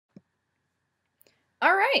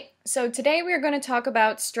All right, so today we are going to talk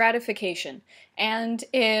about stratification. And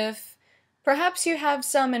if perhaps you have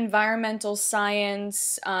some environmental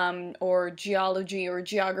science or geology or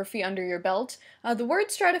geography under your belt, the word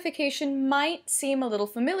stratification might seem a little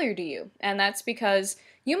familiar to you. And that's because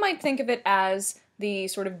you might think of it as the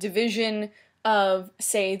sort of division of,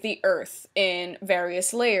 say, the Earth in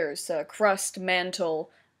various layers, crust, mantle,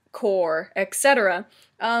 core, etc.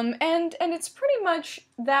 And it's pretty much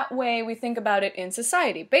that way we think about it in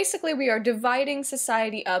society. Basically, we are dividing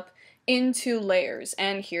society up into layers,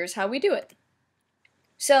 and here's how we do it.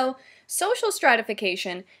 So, social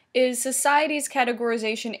stratification is society's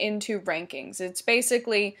categorization into rankings. It's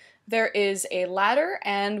basically there is a ladder,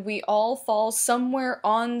 and we all fall somewhere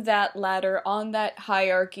on that ladder, on that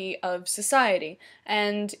hierarchy of society.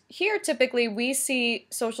 And here, typically, we see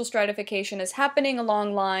social stratification as happening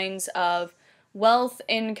along lines of wealth,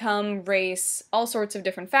 income, race, all sorts of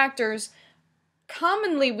different factors.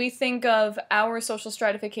 Commonly, we think of our social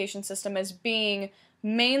stratification system as being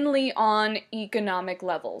mainly on economic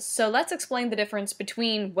levels. So let's explain the difference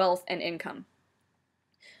between wealth and income.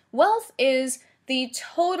 Wealth is the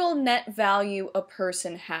total net value a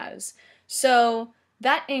person has. So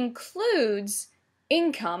that includes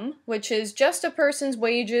income, which is just a person's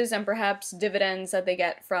wages and perhaps dividends that they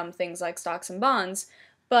get from things like stocks and bonds.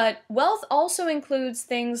 But wealth also includes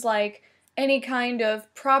things like any kind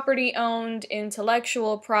of property owned,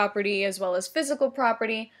 intellectual property, as well as physical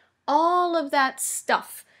property. All of that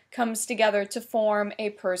stuff comes together to form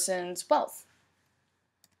a person's wealth.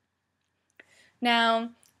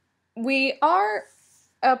 Now, we are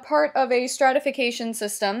a part of a stratification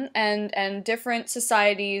system, and different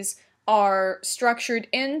societies are structured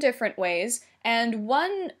in different ways. And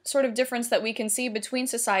one sort of difference that we can see between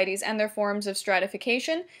societies and their forms of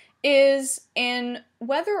stratification is in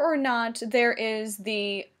whether or not there is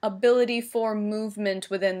the ability for movement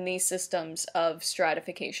within these systems of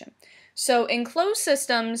stratification. So in closed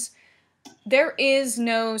systems, there is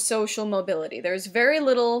no social mobility. There's very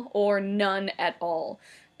little or none at all.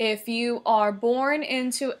 If you are born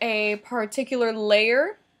into a particular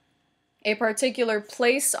layer, a particular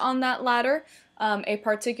place on that ladder, a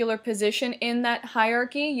particular position in that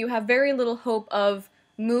hierarchy, you have very little hope of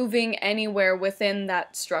moving anywhere within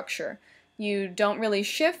that structure. You don't really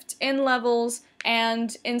shift in levels,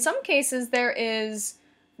 and in some cases there is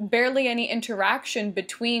barely any interaction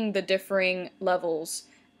between the differing levels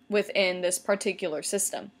within this particular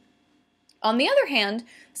system. On the other hand,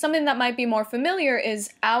 something that might be more familiar is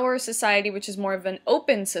our society, which is more of an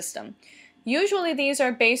open system. Usually these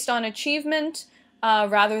are based on achievement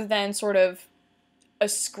rather than sort of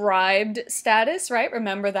ascribed status, right?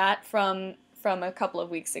 Remember that from a couple of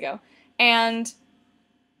weeks ago. And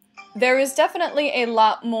there is definitely a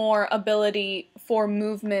lot more ability for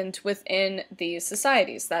movement within these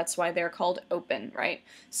societies. That's why they're called open, right?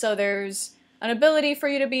 So there's an ability for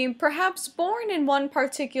you to be perhaps born in one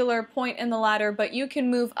particular point in the ladder, but you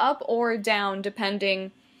can move up or down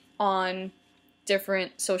depending on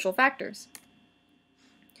different social factors.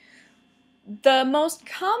 The most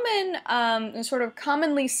common, sort of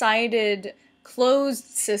commonly cited closed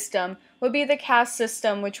system would be the caste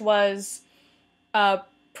system, which was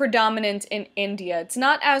predominant in India. It's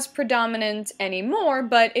not as predominant anymore,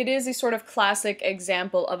 but it is a sort of classic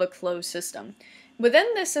example of a closed system. Within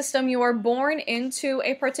this system, you are born into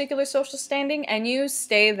a particular social standing and you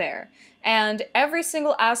stay there. And every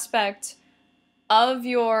single aspect of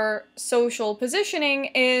your social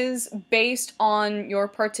positioning is based on your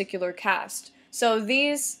particular caste. So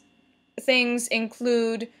these things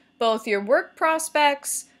include both your work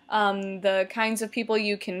prospects, the kinds of people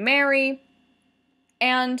you can marry,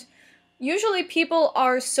 and usually people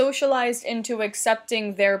are socialized into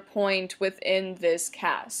accepting their point within this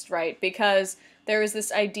caste, right? Because there is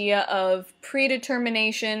this idea of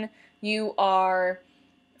predetermination. You are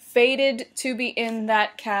fated to be in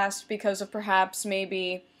that caste because of perhaps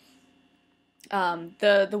maybe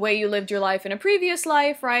the way you lived your life in a previous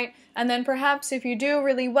life, right? And then perhaps if you do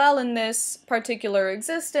really well in this particular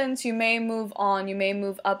existence, you may move on, you may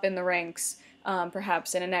move up in the ranks,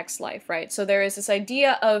 perhaps in a next life, right? So there is this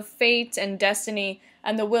idea of fate and destiny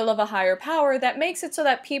and the will of a higher power that makes it so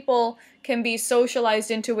that people can be socialized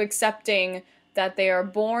into accepting that they are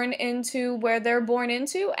born into where they're born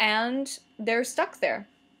into and they're stuck there.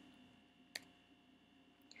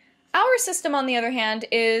 Our system, on the other hand,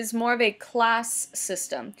 is more of a class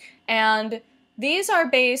system, and these are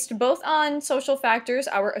based both on social factors,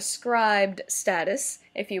 our ascribed status,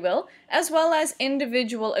 if you will, as well as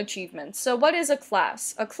individual achievements. So what is a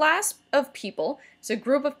class? A class of people is a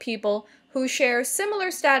group of people who share similar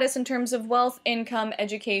status in terms of wealth, income,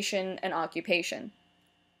 education, and occupation.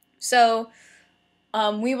 So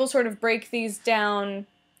we will sort of break these down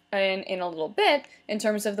in a little bit in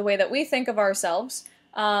terms of the way that we think of ourselves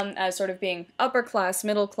as sort of being upper class,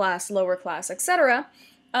 middle class, lower class, etc.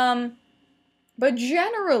 But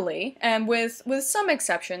generally, and with some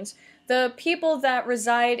exceptions, the people that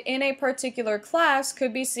reside in a particular class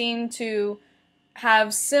could be seen to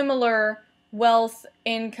have similar wealth,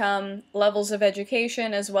 income, levels of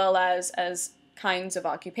education, as well as kinds of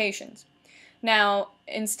occupations. Now,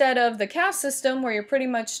 instead of the caste system where you're pretty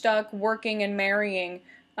much stuck working and marrying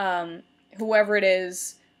whoever it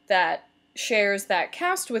is that shares that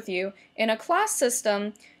caste with you, in a class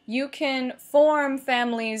system, you can form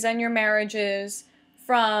families and your marriages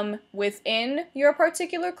from within your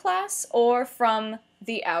particular class or from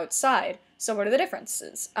the outside. So what are the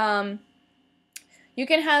differences? You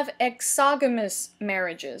can have exogamous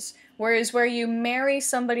marriages, whereas where you marry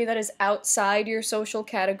somebody that is outside your social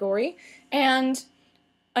category. And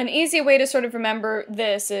an easy way to sort of remember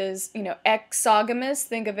this is, exogamous,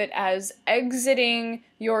 think of it as exiting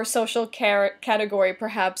your social category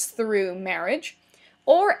perhaps through marriage,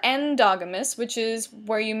 or endogamous, which is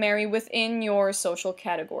where you marry within your social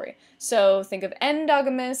category. So think of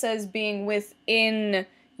endogamous as being within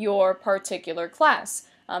your particular class.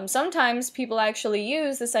 Sometimes people actually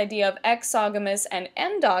use this idea of exogamous and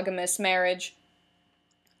endogamous marriage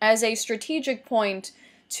as a strategic point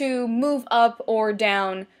to move up or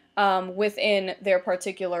down within their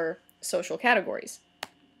particular social categories.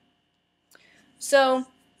 So,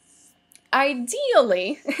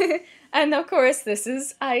 ideally, and of course this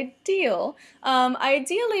is ideal,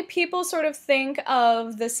 ideally people sort of think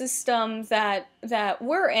of the system that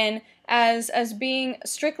we're in as being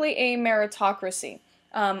strictly a meritocracy.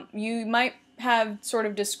 You might have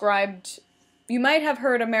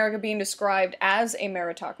heard America being described as a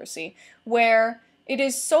meritocracy, where it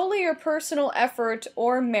is solely your personal effort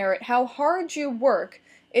or merit, how hard you work,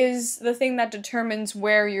 is the thing that determines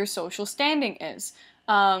where your social standing is.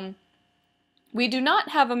 We do not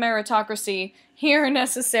have a meritocracy here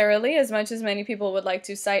necessarily, as much as many people would like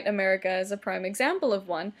to cite America as a prime example of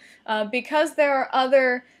one, because there are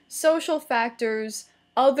other social factors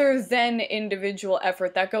other than individual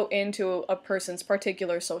effort that go into a person's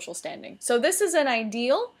particular social standing. So this is an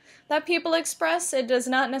ideal that people express. It does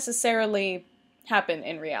not necessarily happen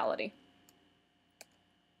in reality.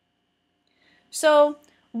 So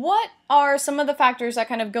what are some of the factors that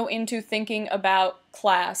kind of go into thinking about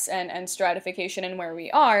class and stratification and where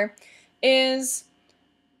we are is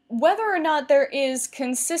whether or not there is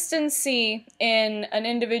consistency in an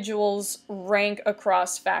individual's rank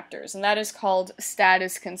across factors, and that is called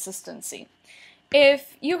status consistency.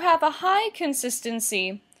 If you have a high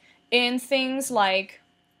consistency in things like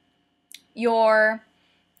your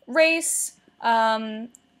race,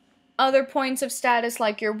 other points of status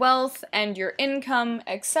like your wealth and your income,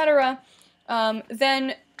 etc.,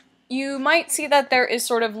 then you might see that there is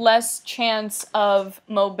sort of less chance of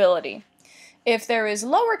mobility. If there is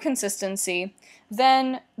lower consistency,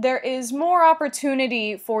 then there is more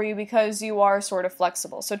opportunity for you because you are sort of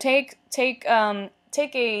flexible. So take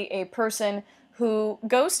a person who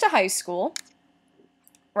goes to high school,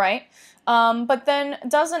 right, but then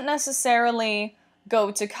doesn't necessarily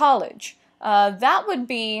go to college. That would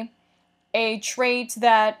be a trait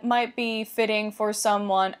that might be fitting for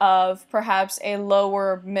someone of perhaps a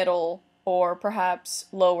lower middle or perhaps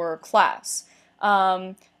lower class.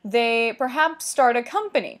 They perhaps start a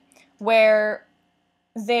company where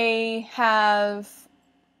they have,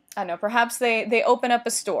 I don't know, perhaps they open up a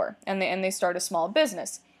store and they start a small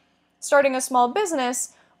business. Starting a small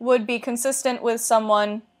business would be consistent with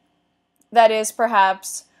someone that is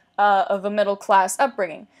perhaps of a middle class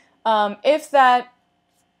upbringing. If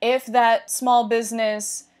that small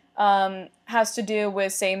business has to do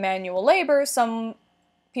with, say, manual labor, some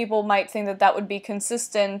people might think that that would be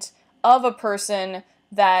consistent of a person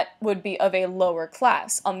that would be of a lower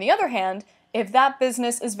class. On the other hand, if that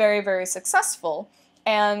business is very, very successful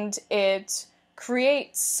and it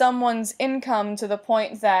creates someone's income to the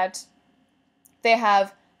point that they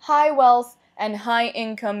have high wealth and high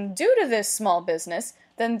income due to this small business,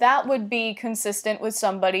 then that would be consistent with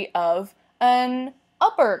somebody of an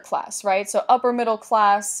upper class, right? So upper middle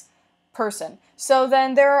class person. So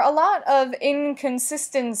then there are a lot of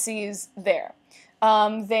inconsistencies there.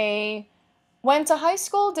 They went to high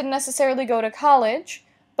school, didn't necessarily go to college,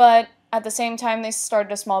 but at the same time they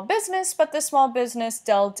started a small business, but the small business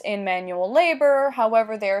dealt in manual labor.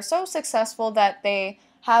 However, they are so successful that they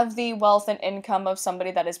have the wealth and income of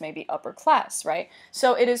somebody that is maybe upper class, right?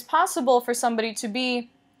 So it is possible for somebody to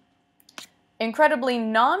be incredibly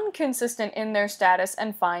non-consistent in their status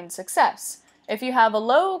and find success. If you have a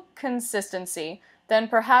low consistency, then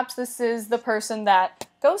perhaps this is the person that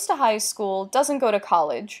goes to high school, doesn't go to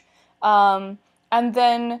college, and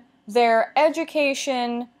then their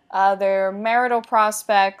education, their marital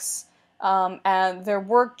prospects, and their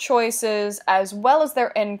work choices, as well as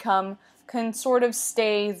their income, can sort of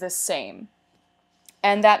stay the same.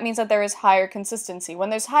 And that means that there is higher consistency. When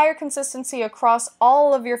there's higher consistency across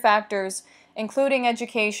all of your factors, including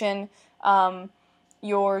education,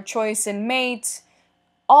 your choice in mate,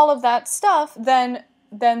 all of that stuff, then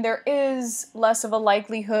there is less of a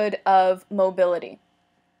likelihood of mobility.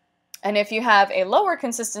 And if you have a lower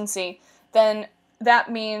consistency, then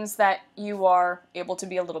that means that you are able to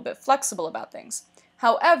be a little bit flexible about things.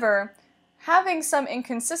 However, having some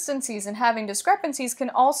inconsistencies and having discrepancies can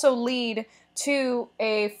also lead to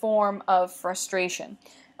a form of frustration.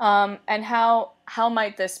 And how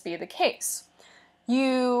might this be the case?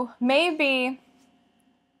 You may be,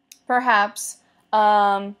 perhaps,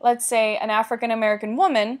 let's say, an African American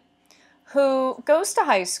woman who goes to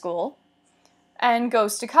high school and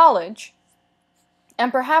goes to college,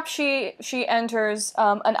 and perhaps she enters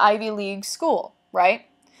an Ivy League school, right?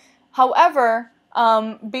 However,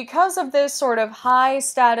 because of this sort of high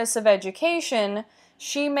status of education,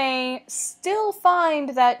 she may still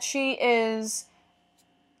find that she is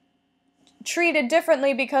treated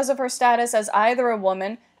differently because of her status as either a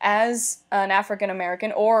woman, as an African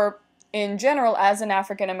American, or in general as an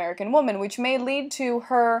African American woman, which may lead to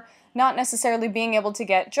her not necessarily being able to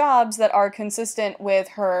get jobs that are consistent with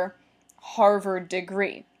her Harvard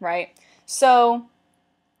degree, right? So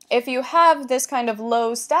if you have this kind of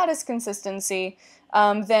low status consistency,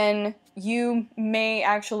 then you may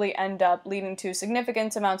actually end up leading to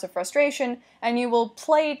significant amounts of frustration, and you will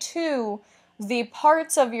play to the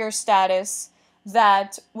parts of your status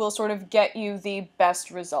that will sort of get you the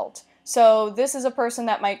best result. So this is a person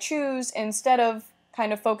that might choose, instead of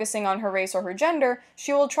kind of focusing on her race or her gender,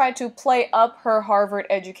 she will try to play up her Harvard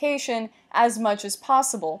education as much as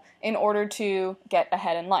possible in order to get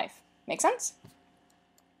ahead in life. Make sense?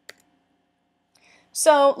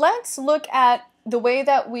 So let's look at the way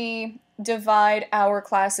that we divide our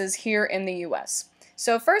classes here in the US.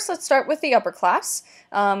 So first, let's start with the upper class.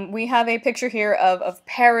 We have a picture here of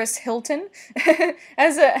Paris Hilton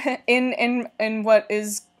as in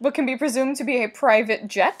what can be presumed to be a private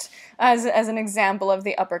jet as an example of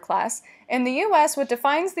the upper class. In the US, what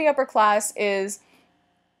defines the upper class is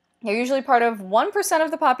they're usually part of 1% of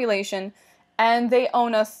the population, and they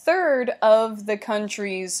own a third of the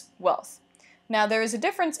country's wealth. Now, there is a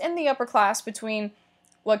difference in the upper class between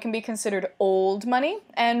what can be considered old money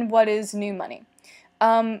and what is new money.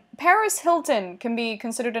 Paris Hilton can be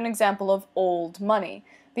considered an example of old money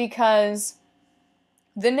because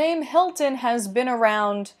the name Hilton has been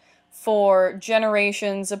around for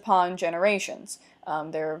generations upon generations.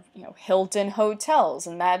 There are, Hilton hotels,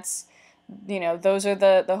 and that's, those are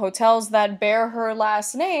the hotels that bear her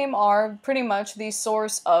last name are pretty much the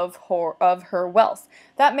source of her wealth.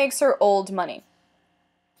 That makes her old money.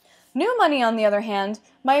 New money, on the other hand,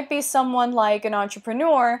 might be someone like an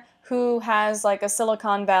entrepreneur who has like a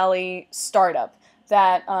Silicon Valley startup.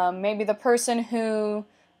 That maybe the person who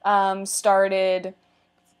started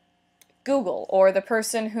Google, or the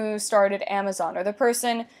person who started Amazon, or the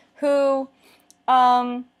person who,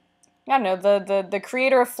 I don't know, the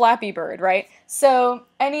creator of Flappy Bird, right? So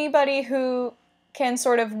anybody who can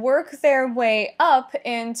sort of work their way up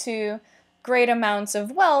into great amounts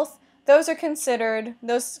of wealth, those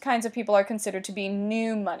kinds of people are considered to be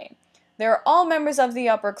new money. They're all members of the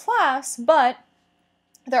upper class, but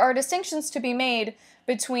there are distinctions to be made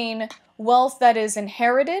between wealth that is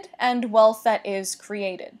inherited and wealth that is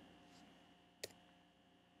created.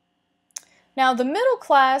 Now, the middle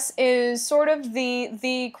class is sort of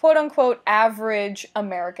the quote-unquote average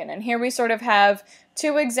American, and here we sort of have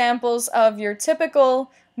two examples of your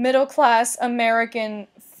typical middle-class American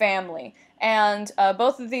family. And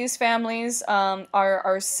both of these families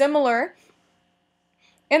are similar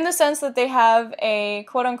in the sense that they have a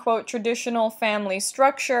quote-unquote traditional family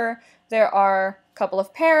structure. There are a couple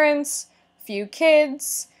of parents, a few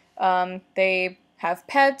kids, they have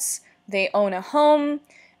pets, they own a home,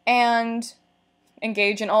 and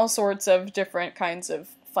engage in all sorts of different kinds of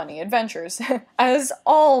funny adventures, as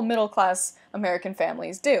all middle-class American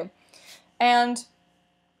families do. And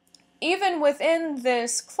even within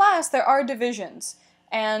this class, there are divisions,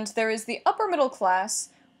 and there is the upper middle class,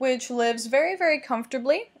 which lives very, very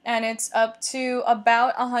comfortably, and it's up to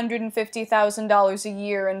about $150,000 a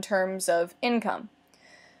year in terms of income.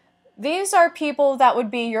 These are people that would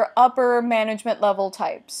be your upper management level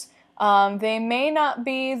types. They may not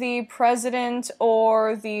be the president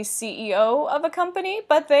or the CEO of a company,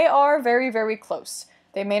 but they are very, very close.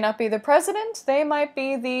 They may not be the president, they might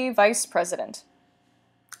be the vice president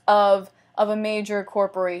of a major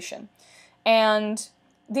corporation. And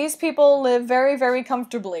these people live very, very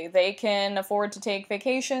comfortably. They can afford to take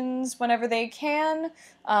vacations whenever they can.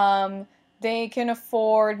 They can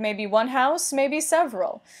afford maybe one house, maybe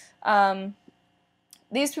several.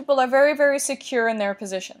 These people are very, very secure in their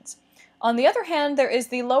positions. On the other hand, there is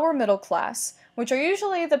the lower middle class, which are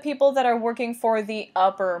usually the people that are working for the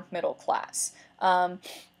upper middle class.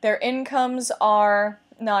 Their incomes are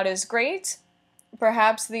not as great.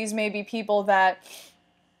 Perhaps these may be people that,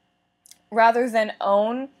 rather than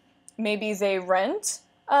own, maybe they rent.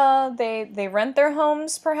 They rent their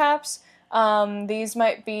homes, perhaps. These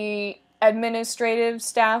might be administrative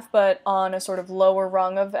staff, but on a sort of lower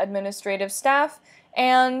rung of administrative staff.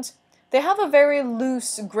 And they have a very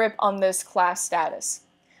loose grip on this class status.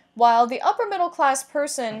 While the upper middle class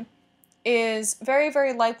person is very,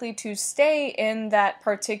 very likely to stay in that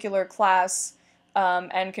particular class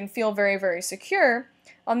and can feel very, very secure,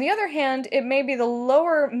 on the other hand, it may be the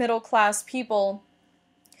lower middle class people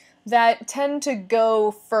that tend to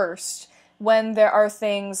go first when there are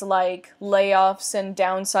things like layoffs and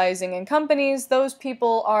downsizing in companies. Those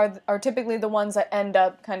people are typically the ones that end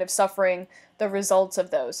up kind of suffering the results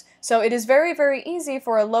of those. So it is very, very easy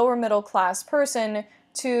for a lower middle class person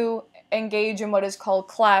to engage in what is called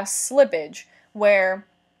class slippage, where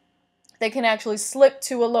they can actually slip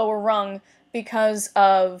to a lower rung because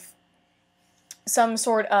of some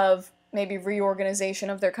sort of maybe reorganization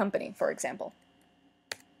of their company, for example.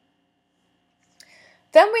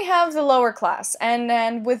 Then we have the lower class, and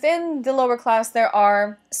then within the lower class there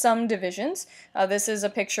are some divisions. This is a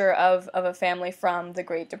picture of a family from the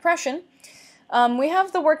Great Depression. We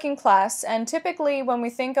have the working class, and typically when we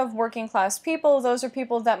think of working class people, those are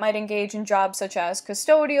people that might engage in jobs such as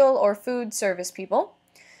custodial or food service people.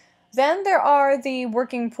 Then there are the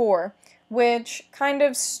working poor, which kind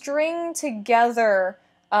of string together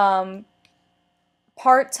part-time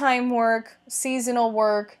work, seasonal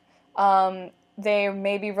work. They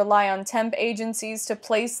maybe rely on temp agencies to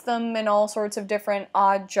place them in all sorts of different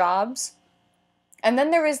odd jobs. And then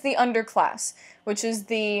there is the underclass, which is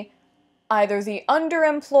either the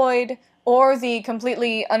underemployed or the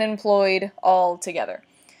completely unemployed altogether.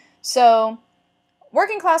 So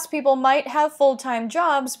working class people might have full-time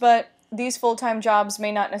jobs, but these full-time jobs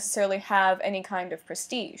may not necessarily have any kind of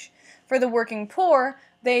prestige. For the working poor,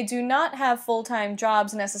 they do not have full-time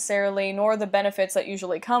jobs necessarily, nor the benefits that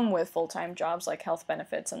usually come with full-time jobs, like health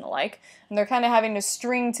benefits and the like. And they're kind of having to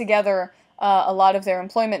string together a lot of their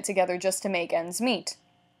employment together just to make ends meet.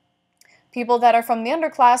 People that are from the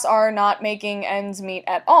underclass are not making ends meet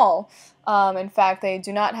at all. In fact, they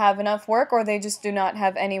do not have enough work, or they just do not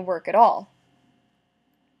have any work at all.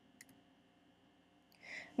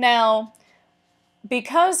 Now,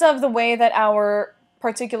 because of the way that our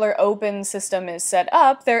particular open system is set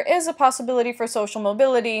up, there is a possibility for social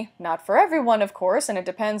mobility, not for everyone, of course, and it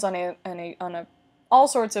depends on all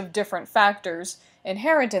sorts of different factors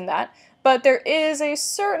inherent in that, but there is a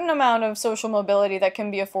certain amount of social mobility that can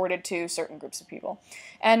be afforded to certain groups of people.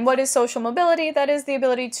 And what is social mobility? That is the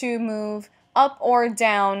ability to move up or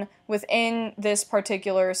down within this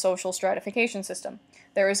particular social stratification system.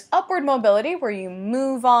 There is upward mobility, where you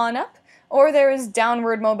move on up, or there is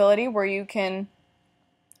downward mobility, where you can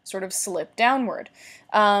sort of slip downward.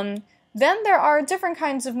 Then there are different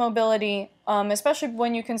kinds of mobility, especially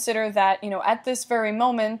when you consider that, at this very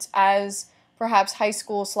moment, as perhaps high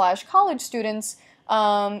school / college students,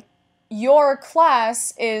 your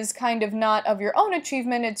class is kind of not of your own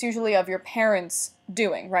achievement, it's usually of your parents'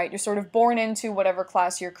 doing, right? You're sort of born into whatever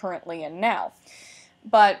class you're currently in now.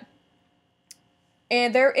 But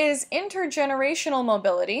there is intergenerational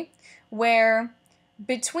mobility, where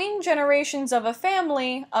between generations of a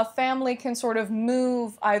family can sort of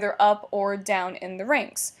move either up or down in the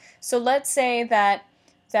ranks. So let's say that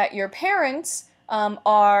your parents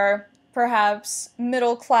are perhaps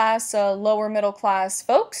middle class, lower middle class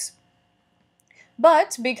folks,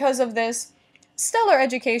 but because of this stellar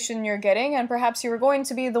education you're getting, and perhaps you were going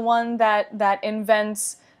to be the one that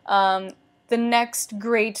invents the next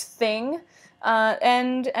great thing,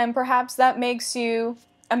 and perhaps that makes you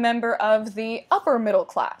a member of the upper middle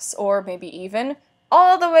class, or maybe even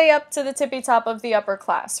all the way up to the tippy top of the upper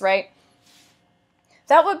class, right?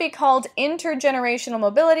 That would be called intergenerational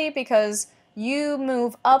mobility, because you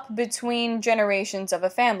move up between generations of a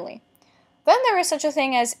family. Then there is such a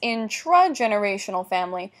thing as intragenerational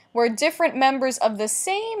family, where different members of the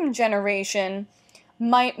same generation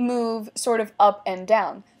might move sort of up and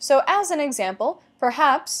down. So as an example,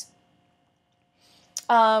 perhaps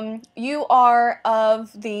you are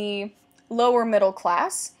of the lower middle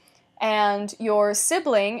class, and your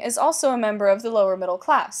sibling is also a member of the lower middle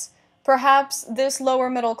class. Perhaps this lower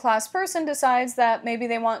middle class person decides that maybe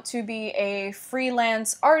they want to be a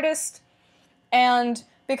freelance artist, and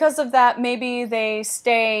because of that, maybe they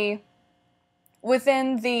stay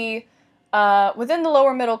within the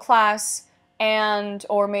lower middle class, and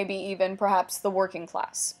or maybe even perhaps the working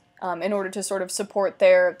class, in order to sort of support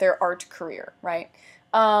their art career, right?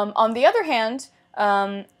 On the other hand,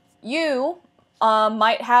 you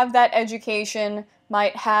might have that education,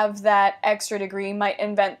 might have that extra degree, might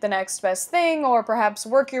invent the next best thing, or perhaps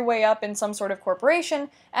work your way up in some sort of corporation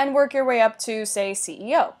and work your way up to, say,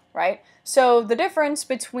 CEO, right? So the difference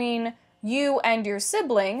between you and your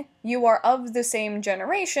sibling, you are of the same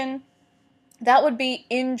generation, that would be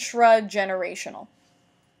intra-generational.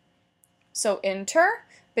 So inter,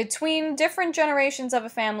 between different generations of a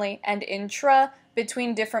family, and intra,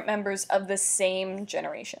 between different members of the same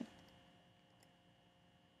generation.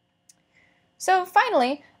 So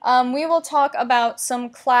finally, we will talk about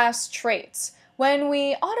some class traits. When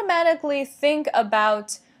we automatically think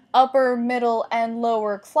about upper, middle, and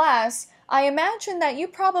lower class, I imagine that you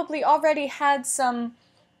probably already had some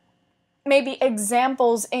maybe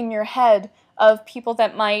examples in your head of people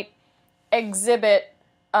that might exhibit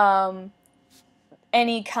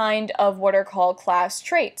any kind of what are called class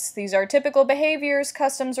traits. These are typical behaviors,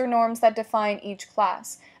 customs, or norms that define each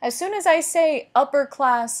class. As soon as I say upper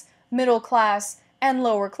class, middle class, and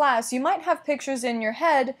lower class, you might have pictures in your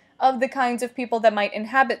head of the kinds of people that might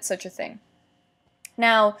inhabit such a thing.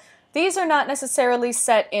 Now, these are not necessarily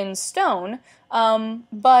set in stone,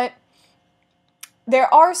 but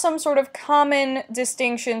there are some sort of common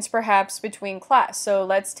distinctions perhaps between class. So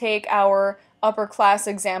let's take our upper class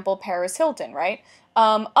example, Paris Hilton, right?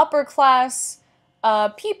 Upper class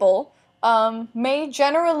people may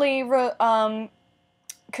generally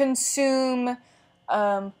consume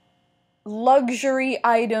luxury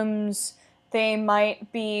items. They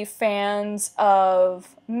might be fans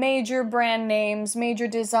of major brand names, major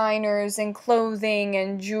designers in clothing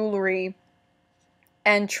and jewelry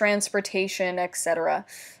and transportation, etc.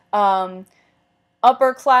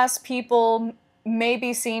 Upper class people may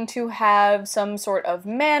be seen to have some sort of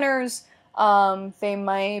manners. They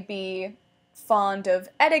might be fond of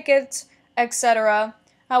etiquette, etc.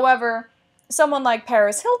 However, someone like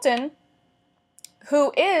Paris Hilton,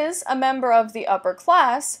 who is a member of the upper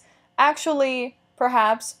class, actually,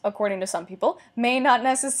 perhaps, according to some people, may not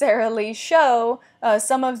necessarily show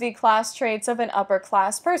some of the class traits of an upper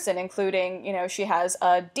class person, including, you know, she has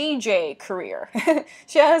a DJ career.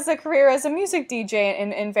 She has a career as a music DJ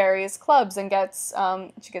in various clubs and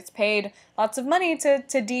she gets paid lots of money to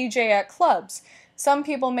DJ at clubs. Some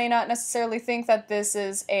people may not necessarily think that this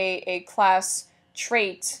is a class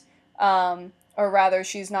trait, or rather,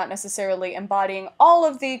 she's not necessarily embodying all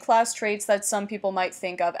of the class traits that some people might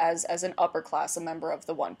think of as an upper class, a member of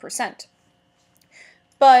the 1%.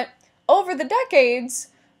 But over the decades,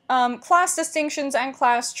 class distinctions and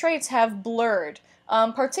class traits have blurred,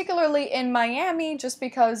 particularly in Miami, just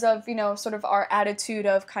because of, you know, sort of our attitude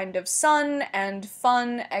of kind of sun and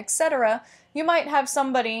fun, etc. You might have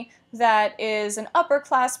somebody that is an upper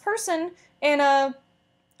class person in a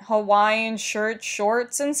Hawaiian shirt,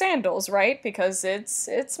 shorts, and sandals, right? Because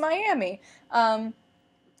it's Miami.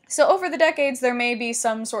 So over the decades, there may be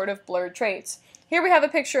some sort of blurred traits. Here we have a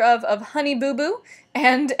picture of Honey Boo Boo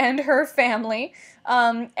and her family,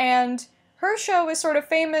 and her show is sort of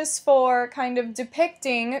famous for kind of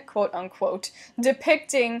depicting, quote unquote,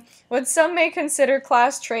 depicting what some may consider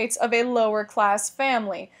class traits of a lower class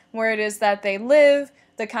family, where it is that they live,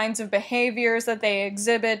 the kinds of behaviors that they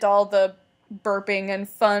exhibit, all the burping and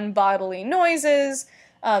fun bodily noises,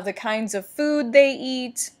 the kinds of food they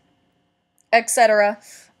eat, etc.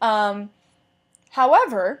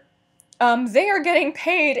 However, they are getting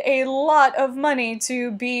paid a lot of money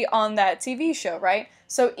to be on that TV show, right?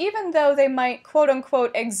 So even though they might,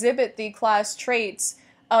 quote-unquote, exhibit the class traits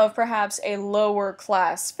of perhaps a lower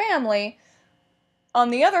class family, on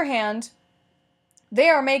the other hand, they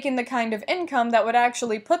are making the kind of income that would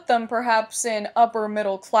actually put them perhaps in upper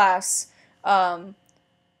middle class,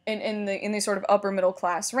 in the sort of upper middle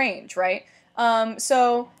class range, right?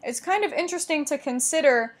 So it's kind of interesting to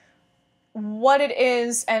consider what it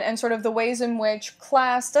is and sort of the ways in which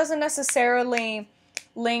class doesn't necessarily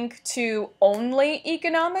link to only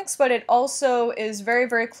economics, but it also is very,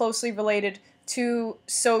 very closely related to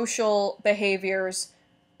social behaviors,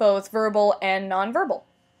 both verbal and nonverbal.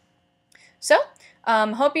 So,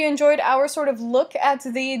 Hope you enjoyed our sort of look at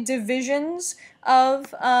the divisions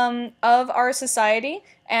of our society,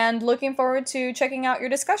 and looking forward to checking out your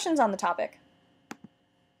discussions on the topic.